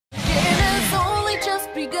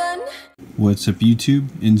What's up YouTube,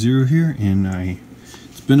 NZero here, and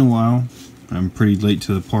it's been a while. I'm pretty late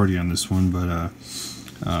to the party on this one, but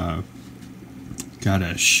got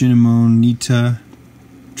a Shinemon Nitta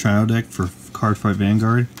trial deck for Cardfight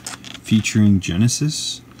Vanguard featuring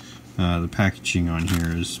Genesis. The packaging on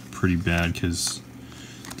here is pretty bad because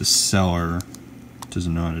the seller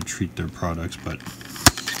doesn't know how to treat their products, but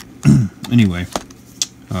anyway,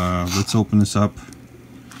 let's open this up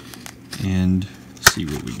and see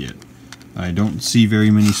what we get. I don't see very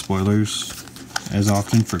many spoilers as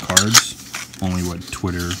often for cards, only what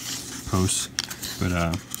Twitter posts, but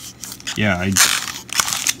yeah,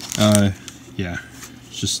 yeah,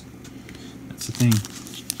 it's just, that's the thing.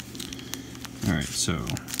 Alright, so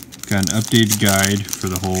got an updated guide for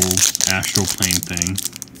the whole astral plane thing,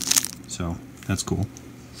 so that's cool.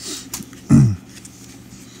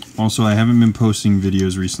 Also, I haven't been posting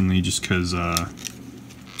videos recently just because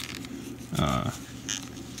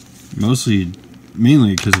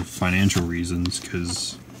mainly because of financial reasons,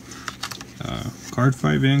 because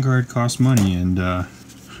Cardfight Vanguard costs money, and I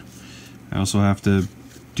also have to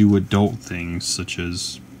do adult things such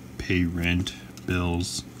as pay rent,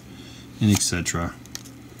 bills, and etc.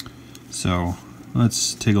 So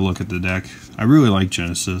let's take a look at the deck. I really like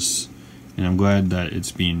Genesis, and I'm glad that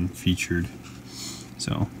it's being featured.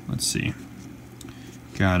 So let's see.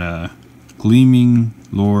 Got a Gleaming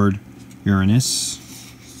Lord Uranus,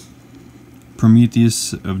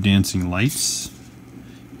 Prometheus of Dancing Lights,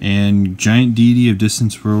 and Giant Deity of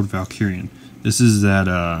Distance World Valkyrian. This is that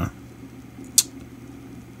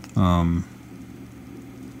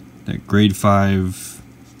that grade 5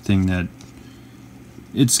 thing that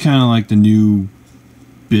it's kind of like the new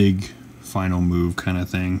big final move kind of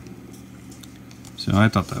thing. So I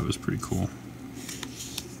thought that was pretty cool.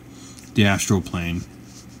 The astral plane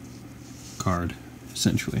card,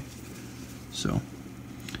 essentially. So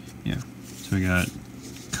yeah, so we got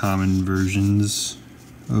common versions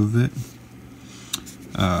of it.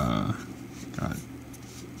 Got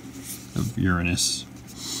of Uranus.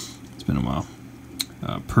 It's been a while.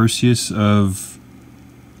 Perseus of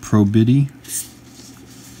Probity.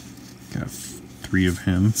 Got 3 of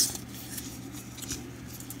him.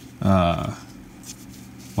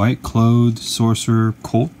 White Clothed Sorcerer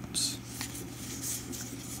Colts.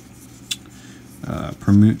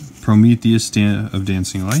 Prometheus of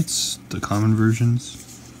Dancing Lights, the common versions.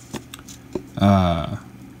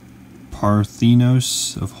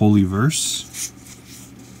 Parthenos of Holy Verse.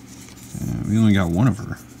 We only got 1 of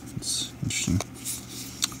her. That's interesting.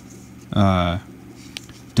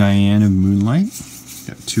 Diane of Moonlight.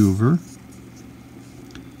 Got 2 of her.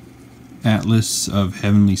 Atlas of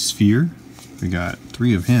Heavenly Sphere. We got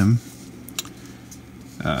 3 of him.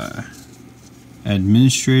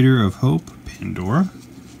 Administrator of Hope, Pandora,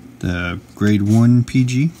 the grade 1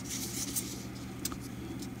 PG.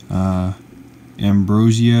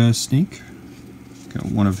 Ambrosia Snake, got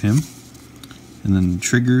 1 of him. And then the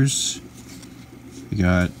triggers, we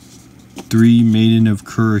got 3 Maiden of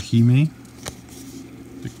Kurahime,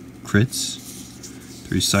 the crits,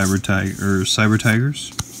 3 Cyber Tigers,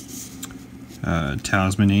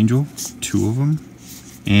 Talisman Angel, 2 of them,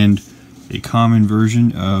 and a common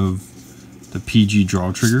version of the PG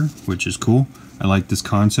draw trigger, which is cool. I like this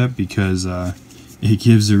concept because it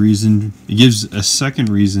gives a second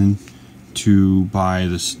reason to buy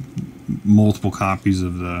this multiple copies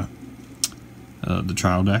of the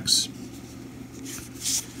trial decks.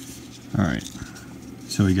 All right,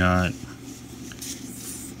 so we got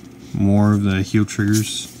more of the heal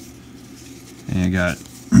triggers, and I got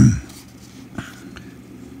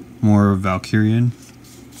more of Valkyrian,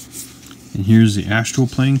 and here's the astral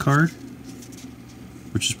plane card,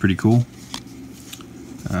 which is pretty cool.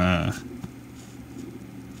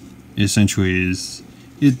 Essentially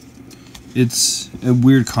it's a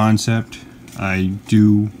weird concept. I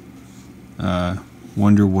do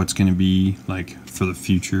wonder what's going to be like for the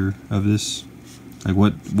future of this. Like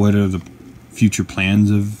what are the future plans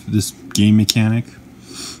of this game mechanic?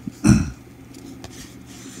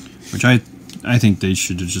 Which I think they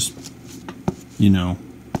should have just, you know,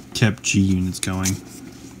 kept G units going.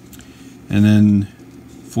 And then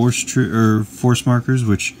force markers,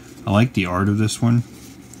 which I like the art of this one.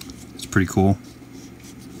 It's pretty cool.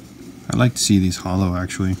 I'd like to see these hollow,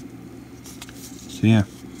 actually. So yeah,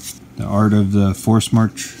 the art of the force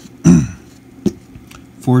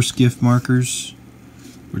gift markers,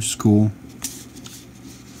 which is cool.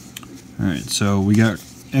 Alright, so we got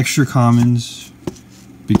extra commons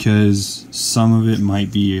because some of it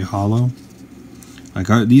might be a hollow. Like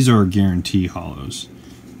these are guarantee hollows,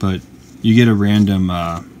 but you get a random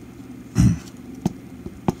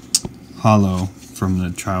hollow from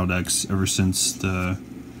the trial decks ever since the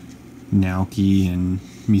Naoki and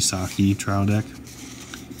Misaki trial deck.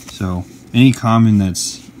 So any common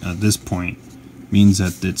that's at this point means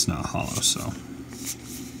that it's not hollow. So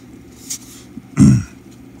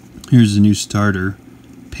here's the new starter,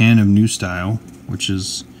 Pan of New Style, which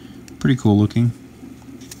is pretty cool looking.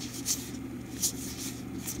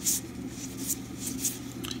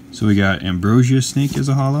 So we got Ambrosia Snake as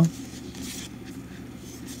a hollow.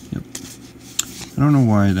 Yep. I don't know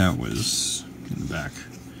why that was in the back.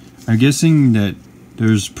 I'm guessing that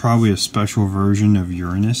there's probably a special version of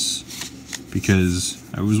Uranus, because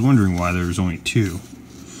I was wondering why there was only 2.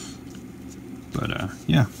 But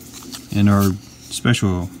yeah. And our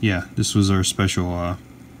special, yeah, this was our special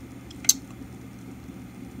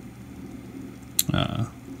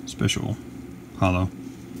special hollow.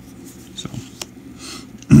 So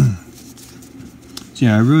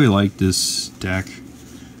yeah, I really like this deck.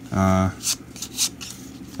 I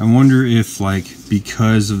wonder if, like,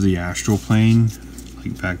 because of the astral plane,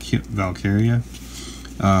 like Valkyria,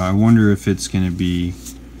 I wonder if it's going to be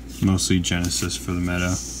mostly Genesis for the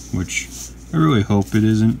meta, which I really hope it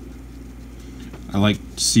isn't. I like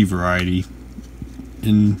to see variety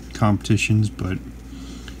in competitions, but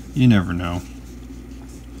you never know.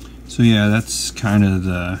 So yeah, that's kind of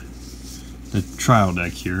the trial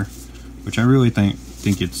deck here, which I really think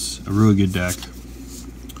it's a really good deck.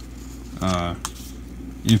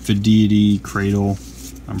 Infideity Cradle,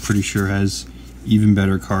 I'm pretty sure has even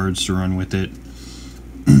better cards to run with it.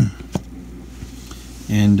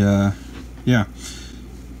 And yeah,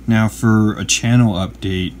 now for a channel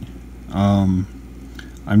update, I'm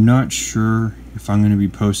not sure if I'm going to be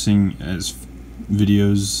posting as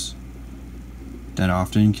videos that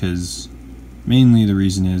often, because mainly the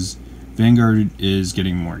reason is Vanguard is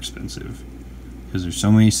getting more expensive, because there's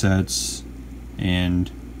so many sets,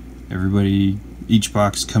 and each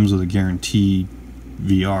box comes with a guaranteed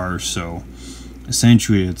VR, so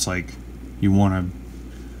essentially it's like you want to,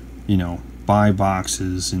 you know, buy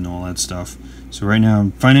boxes and all that stuff. So right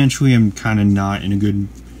now, financially, I'm kind of not in a good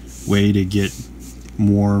way to get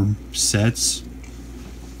more sets.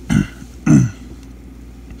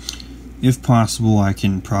 If possible, I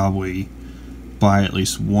can probably buy at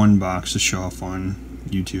least one box to show off on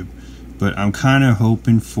YouTube. But I'm kind of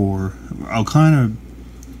hoping for, I'll kind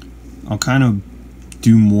of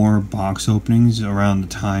do more box openings around the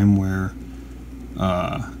time where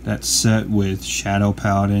that set with Shadow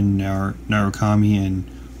Paladin, Narukami, and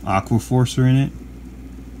Aqua Force are in it.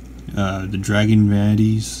 The Dragon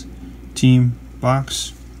Vanities team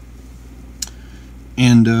box.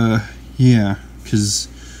 And yeah, because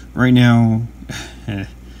right now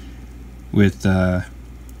with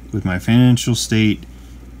my financial state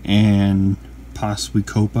and possibly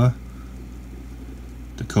Copa,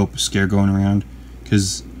 the Copa scare going around,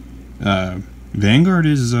 because Vanguard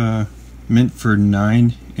is meant for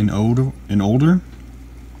 9 and older,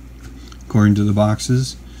 according to the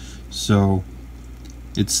boxes, so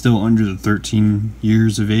it's still under the 13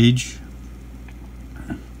 years of age.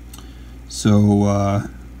 So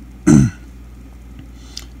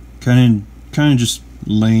kind of just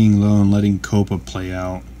laying low and letting Copa play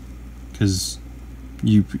out, because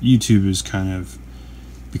YouTube is kind of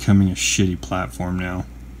becoming a shitty platform now.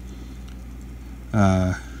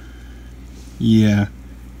 Yeah,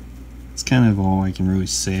 it's kind of all I can really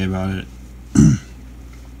say about it.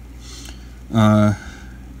 Let's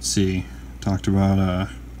see, talked about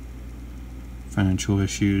financial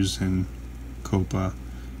issues and Copa.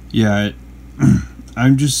 Yeah,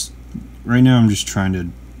 right now I'm just trying to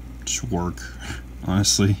work,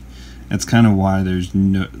 honestly. That's kind of why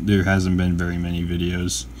there hasn't been very many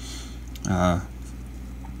videos. I'm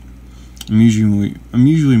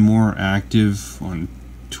usually more active on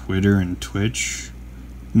Twitter and Twitch,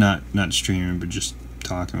 not streaming, but just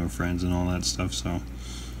talking with friends and all that stuff. So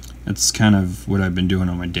that's kind of what I've been doing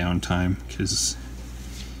on my downtime, because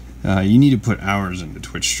you need to put hours into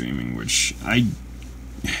Twitch streaming, which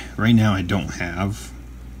right now I don't have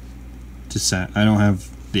I don't have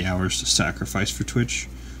the hours to sacrifice for Twitch,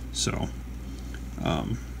 so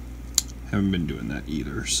haven't been doing that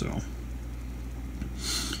either. So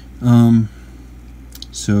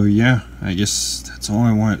yeah, I guess that's all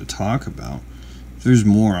I wanted to talk about. If there's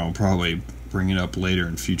more, I'll probably bring it up later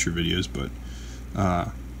in future videos, but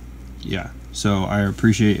yeah, so I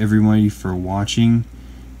appreciate everybody for watching,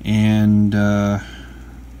 and I'll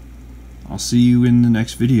see you in the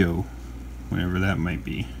next video, whenever that might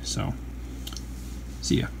be. So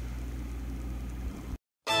see ya.